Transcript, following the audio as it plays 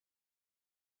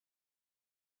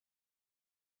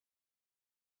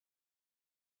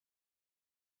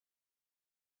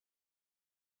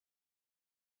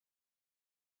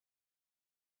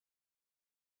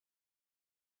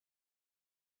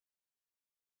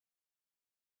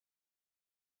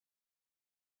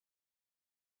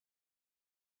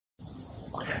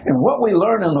And what we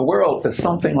learn in the world is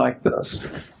something like this.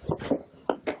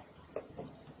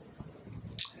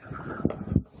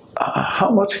 How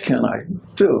much can I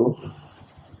do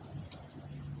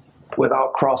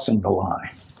without crossing the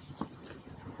line?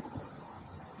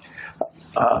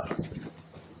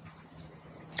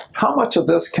 How much of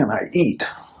this can I eat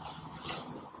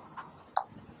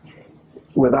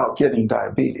without getting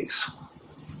diabetes?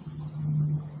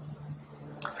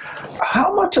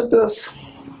 How much of this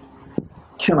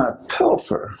can I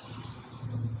pilfer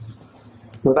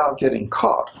without getting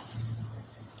caught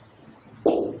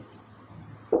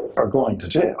or going to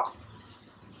jail?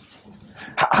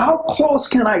 How close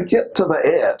can I get to the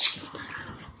edge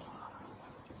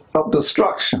of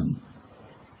destruction,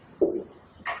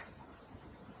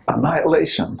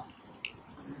 annihilation?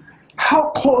 How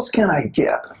close can I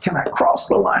get? Can I cross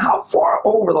the line? How far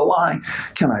over the line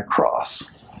can I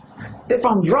cross? If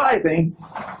I'm driving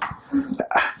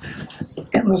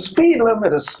and the speed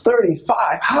limit is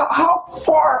 35, how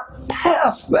far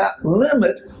past that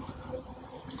limit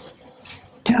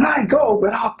can I go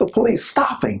without the police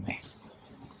stopping me?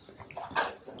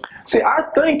 See,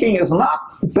 our thinking is not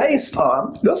based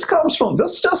on, this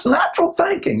is just natural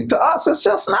thinking. To us, it's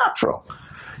just natural.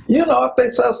 You know, if they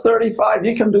says 35,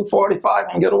 you can do 45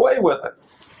 and get away with it.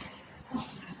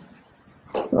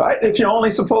 Right? If you're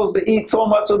only supposed to eat so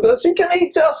much of this, you can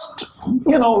eat just,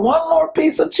 one more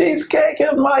piece of cheesecake.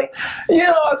 It might,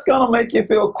 it's going to make you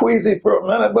feel queasy for a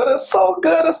minute, but it's so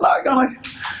good, it's not going to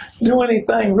do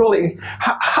anything really.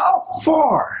 How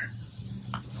far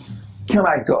can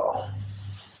I go?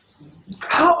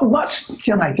 How much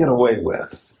can I get away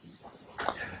with?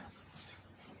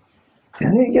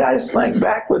 And you guys think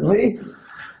back with me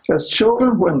as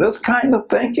children when this kind of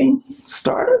thinking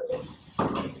started?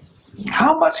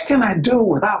 How much can I do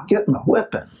without getting a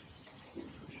whipping?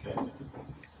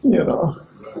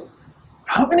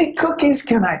 How many cookies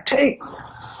can I take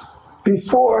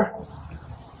before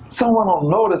someone will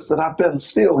notice that I've been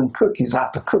stealing cookies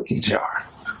out the cookie jar?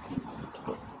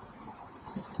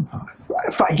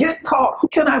 If I get caught, who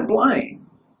can I blame?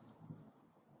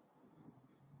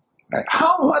 Right?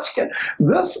 How much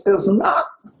this is not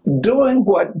doing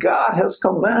what God has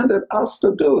commanded us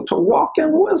to do, to walk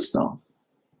in wisdom.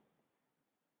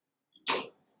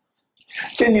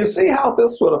 Can you see how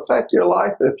this would affect your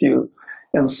life if you,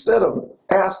 instead of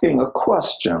asking a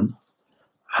question,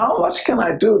 how much can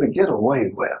I do to get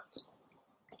away with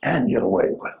and get away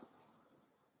with?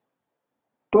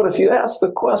 But if you ask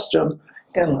the question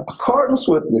in accordance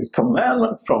with the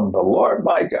commandment from the Lord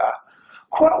my God,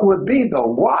 what would be the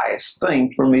wise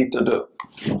thing for me to do?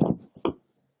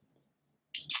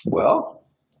 Well,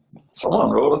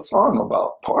 someone wrote a song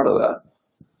about part of that.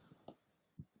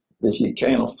 If you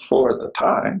can't afford the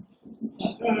time,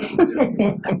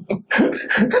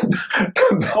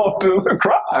 don't do the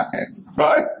crime,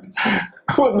 right?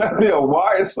 Wouldn't that be a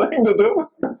wise thing to do?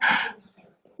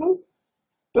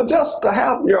 But just to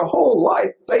have your whole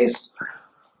life based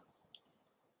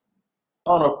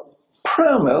on a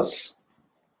premise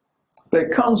that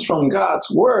comes from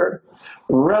God's word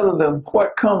rather than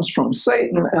what comes from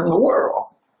Satan and the world.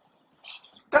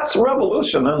 That's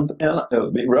revolution, and it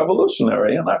would be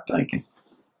revolutionary in our thinking.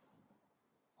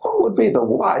 What would be the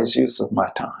wise use of my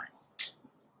time?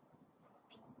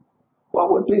 What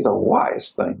would be the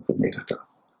wise thing for me to do?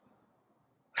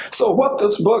 So what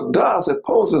this book does, it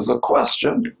poses a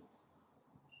question.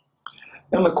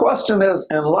 And the question is,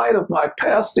 in light of my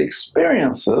past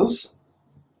experiences,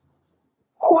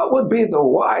 what would be the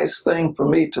wise thing for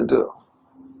me to do?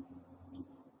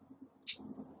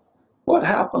 What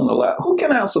happened the last? Who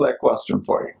can answer that question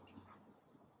for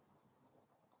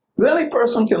you? Any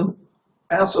person can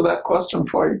answer that question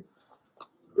for you?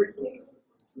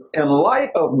 In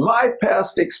light of my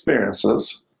past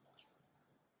experiences,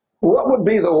 what would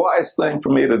be the wise thing for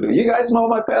me to do? You guys know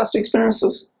my past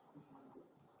experiences?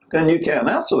 Then you can't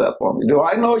answer that for me. Do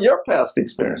I know your past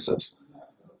experiences?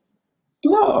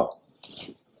 No.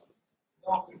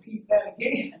 Don't repeat that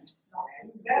again.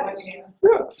 Don't do that again.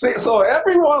 Yeah. See, so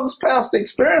everyone's past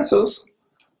experiences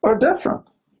are different.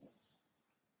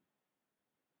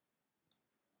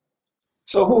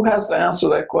 So who has to answer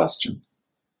that question?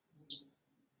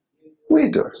 We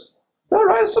do. All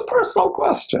right, it's a personal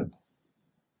question.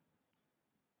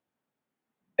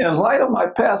 In light of my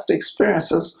past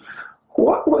experiences,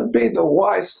 what would be the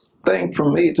wise thing for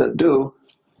me to do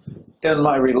in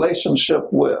my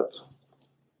relationship with?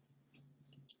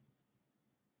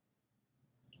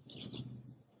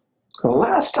 The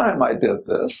last time I did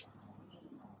this,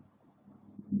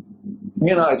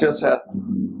 I just had a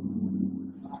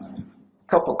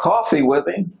cup of coffee with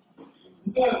him.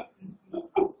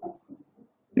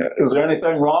 Is there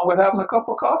anything wrong with having a cup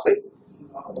of coffee?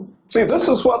 See, this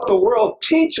is what the world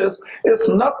teaches. It's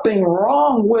nothing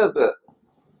wrong with it.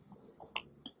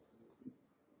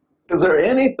 Is there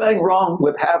anything wrong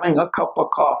with having a cup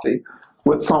of coffee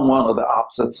with someone of the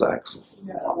opposite sex?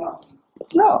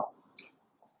 No.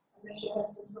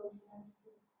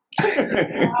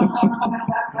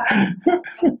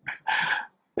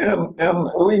 and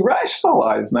we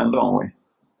rationalize then, don't we?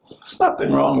 There's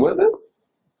nothing wrong with it.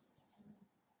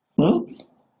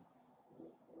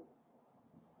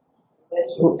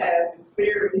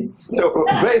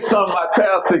 Based on my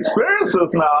past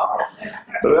experiences now,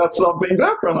 that's something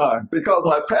different, because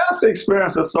my past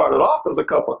experiences started off as a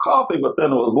cup of coffee, but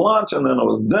then it was lunch, and then it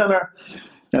was dinner,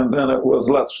 and then it was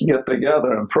let's get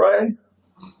together and pray.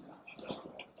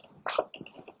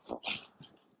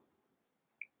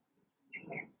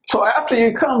 So after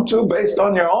you come to, based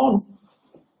on your own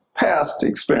past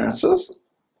experiences,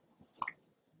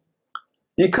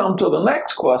 you come to the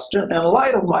next question: in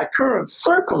light of my current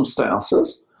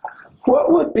circumstances,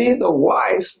 what would be the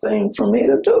wise thing for me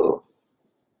to do?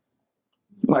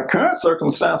 My current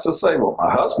circumstances say, well,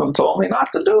 my husband told me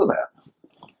not to do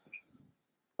that.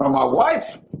 Or my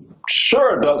wife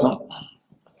sure doesn't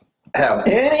have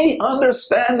any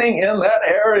understanding in that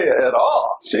area at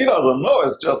all. She doesn't know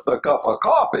it's just a cup of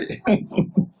coffee.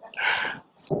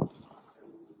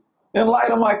 In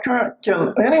light of my current,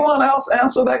 can anyone else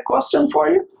answer that question for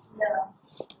you?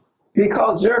 Yeah.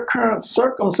 Because your current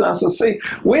circumstances, see,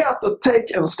 we have to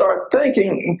take and start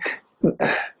thinking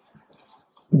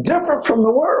different from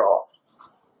the world.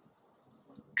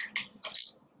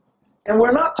 And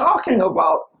we're not talking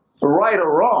about right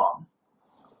or wrong,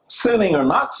 sinning or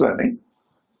not sinning.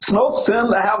 It's no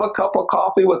sin to have a cup of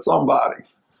coffee with somebody.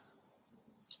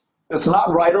 It's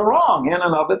not right or wrong in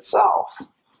and of itself.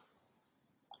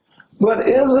 But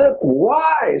is it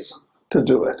wise to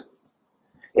do it?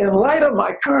 In light of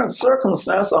my current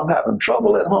circumstance, I'm having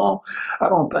trouble at home. I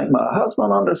don't think my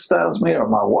husband understands me, or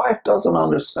my wife doesn't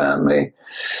understand me.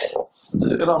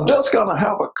 And I'm just going to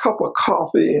have a cup of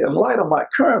coffee. In light of my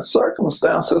current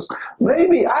circumstances,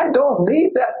 maybe I don't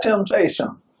need that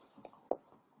temptation.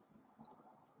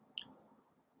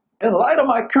 In light of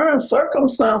my current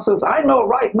circumstances, I know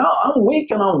right now I'm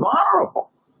weak and I'm vulnerable.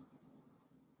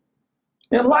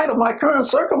 In light of my current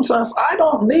circumstance, I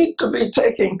don't need to be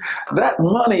taking that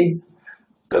money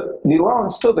that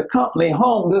belongs to the company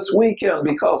home this weekend,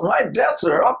 because my debts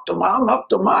are I'm up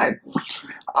to my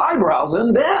eyebrows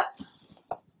in debt.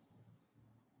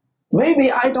 Maybe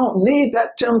I don't need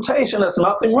that temptation. There's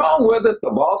nothing wrong with it. The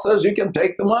boss says you can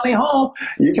take the money home.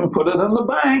 You can put it in the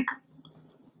bank.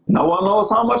 No one knows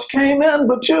how much came in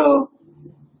but you.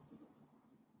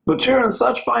 But you're in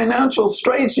such financial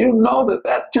straits, you know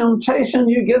that temptation,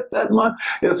 you get that money.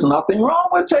 There's nothing wrong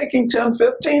with taking $10,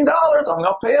 $15. I'm going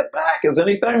to pay it back. Is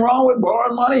anything wrong with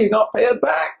borrowing money? You're going to pay it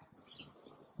back.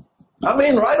 I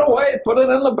mean, right away, put it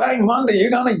in the bank Monday.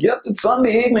 You're going to get it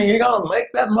Sunday evening. You're going to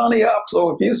make that money up. So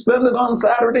if you spend it on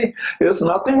Saturday, there's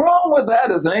nothing wrong with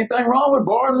that. Is anything wrong with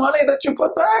borrowing money that you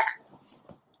put back?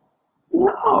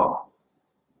 No.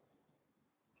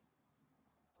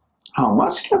 How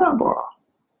much can I borrow?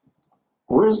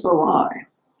 Where's the line?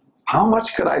 How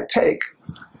much could I take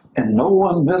and no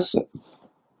one miss it?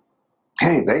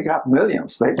 Hey, they got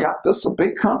millions. They got this, a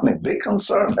big company, big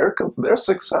concern. They're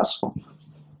successful.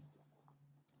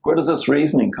 Where does this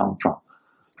reasoning come from?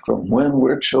 From when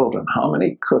we're children. How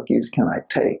many cookies can I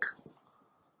take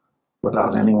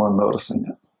without anyone noticing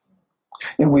it?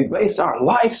 And we base our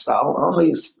lifestyle on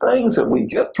these things that we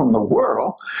get from the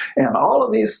world. And all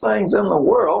of these things in the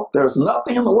world, there's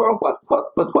nothing in the world but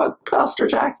what, Pastor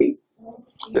Jackie?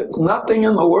 There's nothing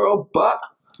in the world but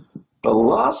the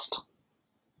lust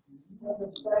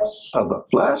of the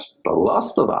flesh, the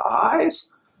lust of the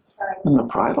eyes, and the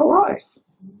pride of life.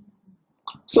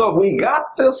 So if we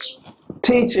got this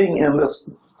teaching and this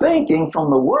thinking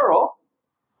from the world,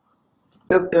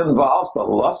 it involves the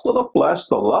lust of the flesh,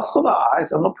 the lust of the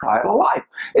eyes, and the pride of life.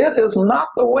 It is not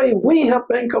the way we have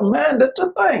been commanded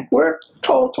to think. We're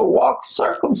told to walk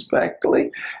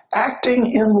circumspectly, acting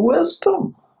in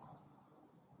wisdom.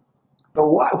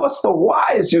 What's the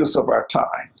wise use of our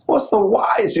time? What's the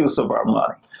wise use of our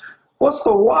money? What's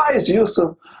the wise use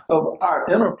of our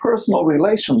interpersonal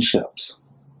relationships?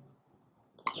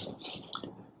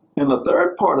 And the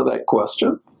third part of that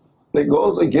question that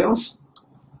goes against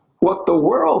what the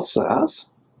world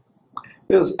says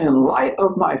is, in light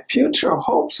of my future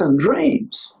hopes and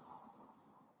dreams,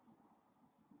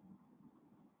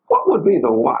 what would be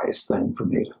the wise thing for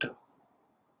me to do?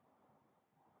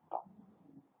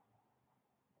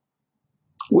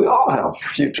 We all have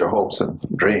future hopes and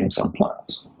dreams and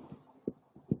plans.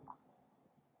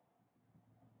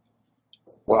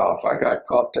 Well, if I got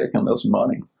caught taking this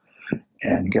money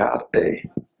and got a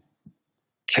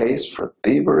case for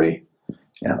thievery,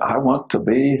 and I want to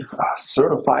be a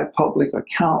certified public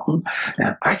accountant,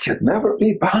 and I could never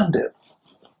be bonded.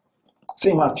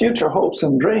 See, my future hopes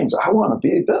and dreams, I want to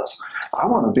be this. I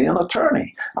want to be an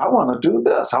attorney. I want to do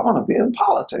this. I want to be in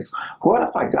politics. What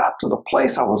if I got to the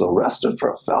place I was arrested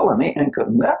for a felony and could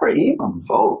never even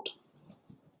vote?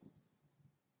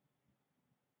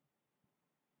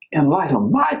 In light of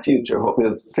my future hope,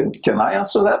 can I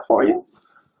answer that for you?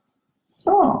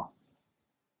 No.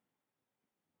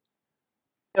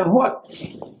 And what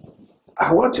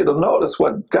I want you to notice,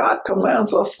 what God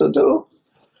commands us to do,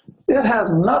 it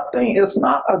has nothing, it's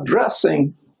not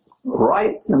addressing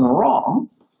right and wrong,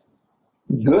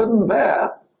 good and bad,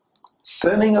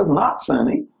 sinning or not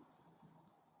sinning.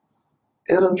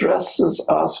 It addresses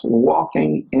us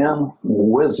walking in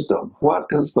wisdom. What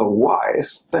is the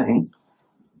wise thing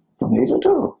for me to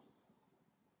do?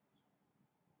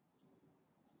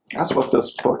 That's what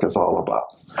this book is all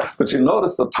about. But you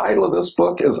notice the title of this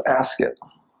book is Ask It.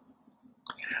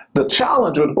 The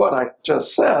challenge with what I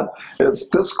just said is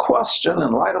this question,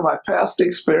 in light of my past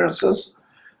experiences,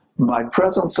 my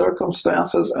present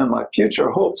circumstances, and my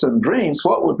future hopes and dreams,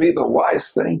 what would be the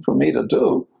wise thing for me to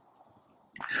do?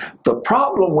 The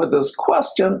problem with this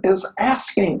question is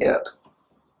asking it.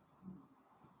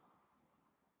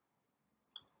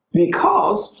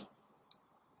 Because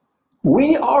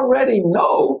we already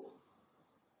know,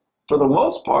 for the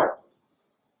most part,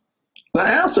 the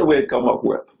answer we'd come up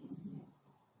with.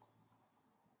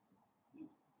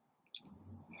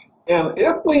 And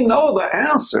if we know the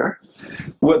answer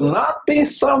would not be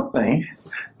something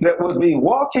that would be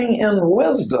walking in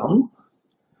wisdom,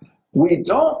 we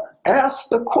don't ask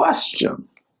the question.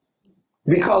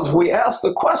 Because we asked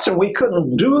the question, we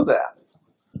couldn't do that.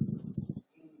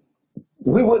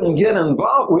 We wouldn't get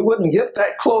involved. We wouldn't get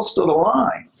that close to the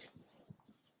line.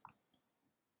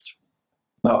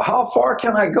 Now, how far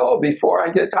can I go before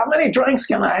I get, how many drinks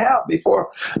can I have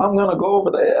before I'm going to go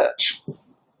over the edge?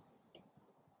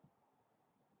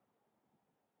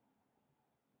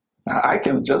 I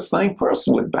can just think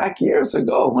personally, back years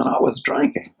ago when I was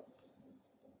drinking,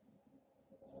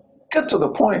 get to the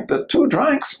point that 2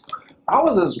 drinks, I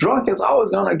was as drunk as I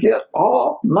was going to get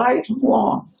all night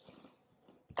long.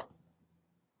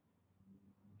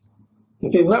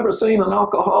 If you've never seen an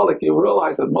alcoholic, you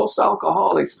realize that most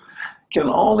alcoholics can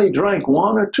only drink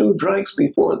 1 or 2 drinks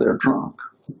before they're drunk.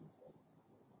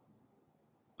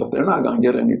 But they're not going to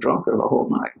get any drunker the whole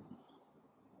night.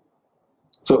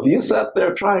 So if you sat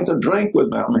there trying to drink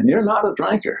with them and you're not a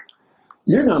drinker,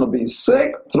 you're going to be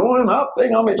sick, throwing up. They're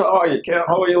going to be talking, oh, you can't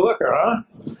hold your liquor, huh?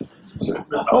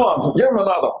 Come on, give them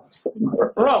another one.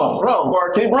 Run them,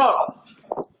 or keep running.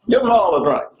 Give them all a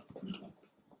drink.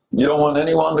 You don't want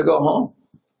anyone to go home.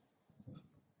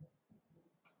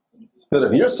 But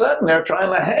if you're sitting there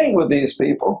trying to hang with these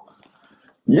people,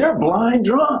 you're blind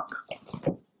drunk.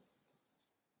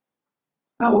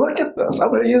 Now look at this. I'm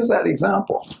going to use that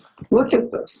example. Look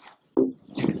at this.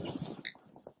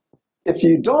 If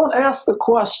you don't ask the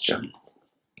question,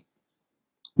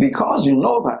 because you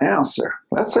know the answer,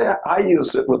 let's say I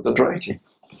used it with the drinking,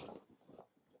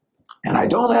 and I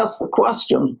don't ask the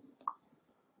question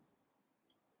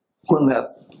when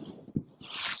that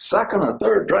second or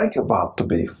third drink is about to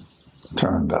be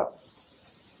turned up,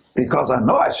 because I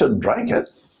know I shouldn't drink it,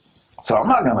 so I'm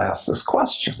not going to ask this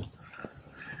question.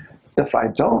 If I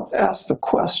don't ask the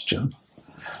question,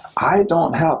 I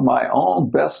don't have my own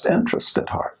best interest at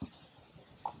heart.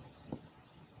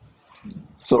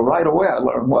 So right away I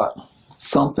learned what?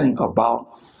 Something about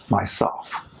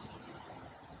myself.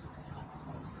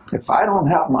 If I don't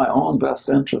have my own best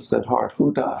interest at heart,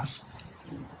 who does?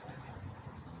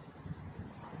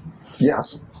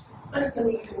 Yes? I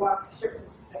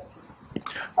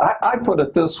put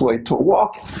it this way, to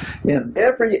walk in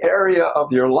every area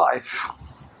of your life,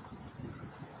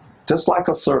 just like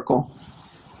a circle,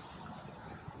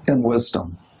 in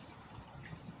wisdom,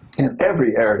 in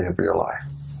every area of your life.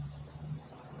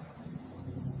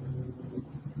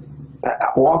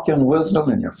 Walk in wisdom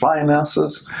in your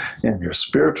finances, in your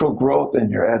spiritual growth, in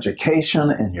your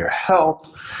education, in your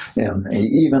health, and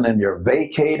even in your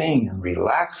vacating and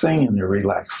relaxing, in your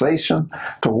relaxation.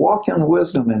 To walk in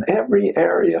wisdom in every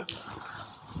area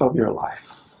of your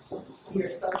life. Your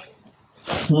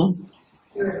associates.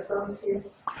 Your associates.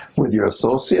 With your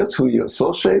associates, who you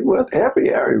associate with,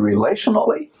 every area,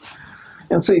 relationally.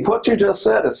 And see, what you just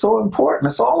said is so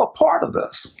important. It's all a part of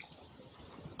this.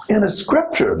 in a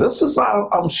scripture. This is,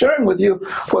 I'm sharing with you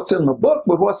what's in the book,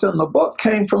 but what's in the book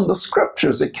came from the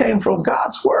scriptures. It came from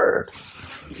God's word.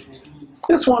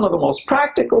 It's one of the most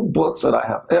practical books that I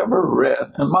have ever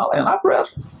read in my life. And I've read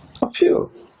a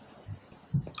few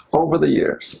over the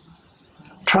years,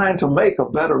 trying to make a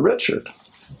better Richard.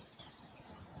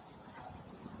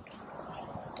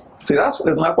 See, isn't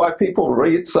that why people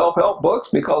read self-help books?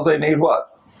 Because they need what?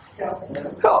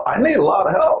 Help. I need a lot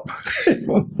of help.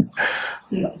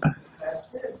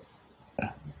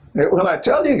 When I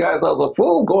tell you guys I was a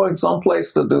fool going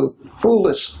someplace to do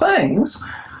foolish things,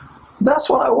 that's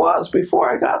what I was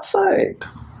before I got saved.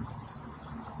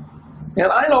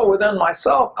 And I know within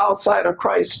myself, outside of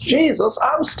Christ Jesus,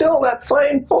 I'm still that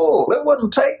same fool. It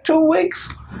wouldn't take 2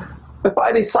 weeks if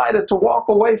I decided to walk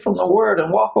away from the Word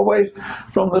and walk away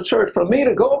from the church, for me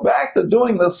to go back to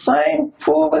doing the same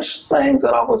foolish things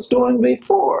that I was doing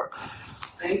before.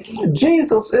 Thank you.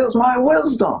 Jesus is my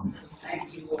wisdom.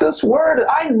 Thank you. This Word,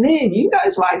 I need. You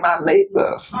guys might not need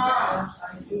this,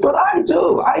 but I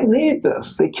do. I need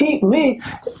this to keep me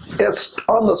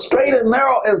on the straight and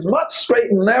narrow, as much straight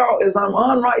and narrow as I'm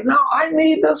on right now. I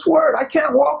need this Word. I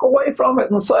can't walk away from it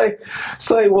and say,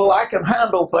 well, I can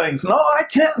handle things. No, I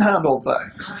can't handle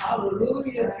things.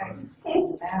 Hallelujah.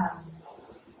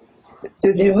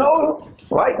 If you know,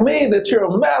 like me, that you're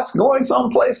a mess, going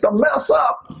someplace to mess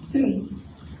up,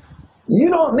 you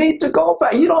don't need to go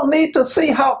back. You don't need to see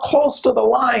how close to the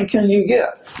line can you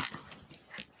get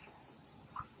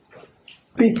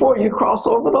before you cross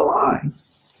over the line.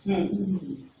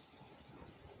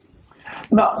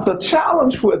 Now, the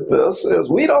challenge with this is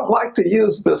we don't like to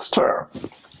use this term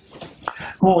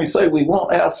when we say we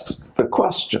won't ask the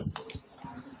question.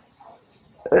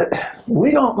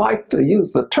 We don't like to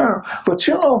use the term, but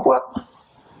you know what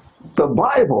the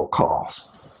Bible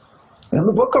calls in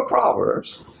the book of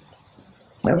Proverbs.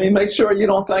 Let me make sure you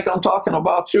don't think I'm talking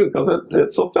about you, because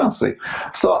it's offensive.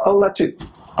 So I'll let you,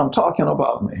 I'm talking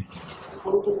about me.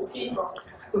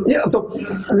 Yeah, the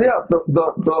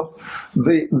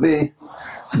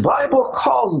Bible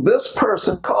calls this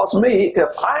person, calls me, if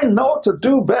I know to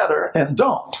do better and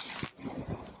don't.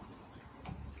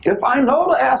 If I know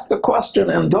to ask the question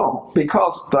and don't,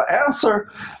 because the answer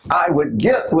I would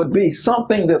get would be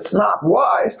something that's not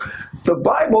wise, the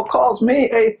Bible calls me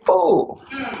a fool.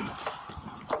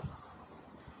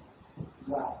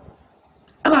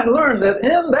 And I learned that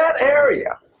in that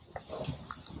area,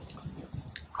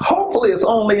 hopefully it's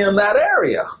only in that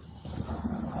area,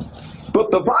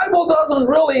 but the Bible doesn't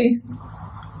really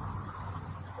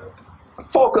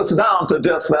focus down to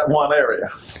just that one area.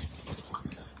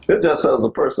 It just says a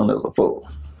person is a fool.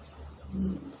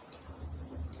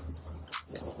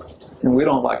 And we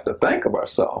don't like to think of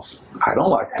ourselves. I don't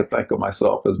like to think of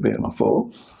myself as being a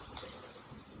fool.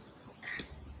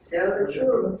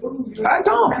 I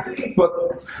don't. But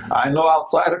I know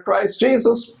outside of Christ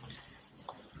Jesus,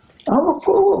 I'm a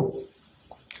fool.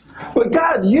 But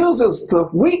God uses the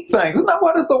weak things. Isn't that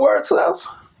what the word says?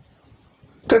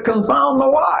 To confound the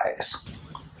wise.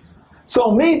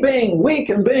 So me being weak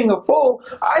and being a fool,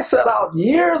 I set out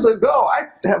years ago. I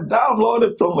have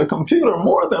downloaded from the computer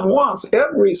more than once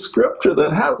every scripture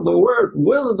that has the word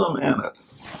wisdom in it.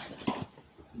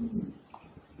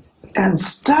 And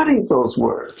studied those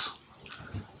words.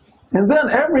 And then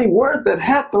every word that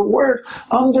had the word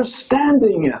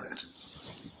understanding in it.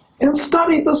 And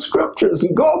study the scriptures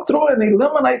and go through and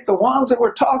eliminate the ones that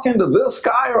were talking to this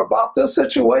guy or about this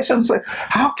situation and say,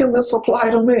 how can this apply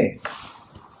to me?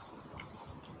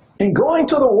 And going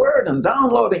to the word and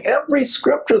downloading every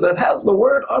scripture that has the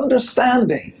word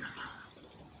understanding.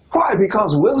 Why?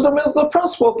 Because wisdom is the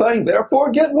principal thing, therefore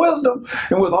get wisdom.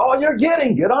 And with all you're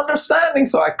getting, get understanding.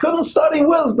 So I couldn't study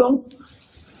wisdom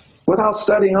without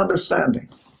studying understanding.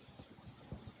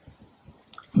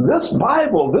 This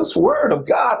Bible, this Word of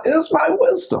God is my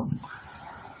wisdom.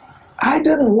 I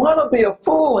didn't want to be a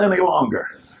fool any longer.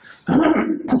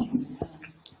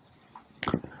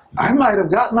 I might have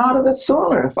gotten out of it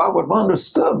sooner if I would have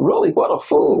understood really what a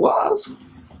fool was.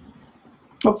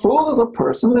 A fool is a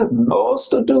person that knows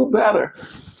to do better,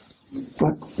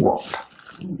 but won't.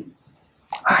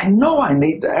 I know I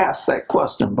need to ask that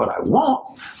question, but I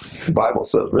won't. The Bible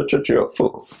says, Richard, you're a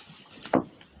fool.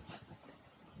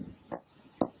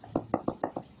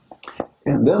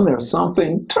 And then there's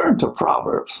something, turn to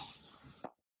Proverbs.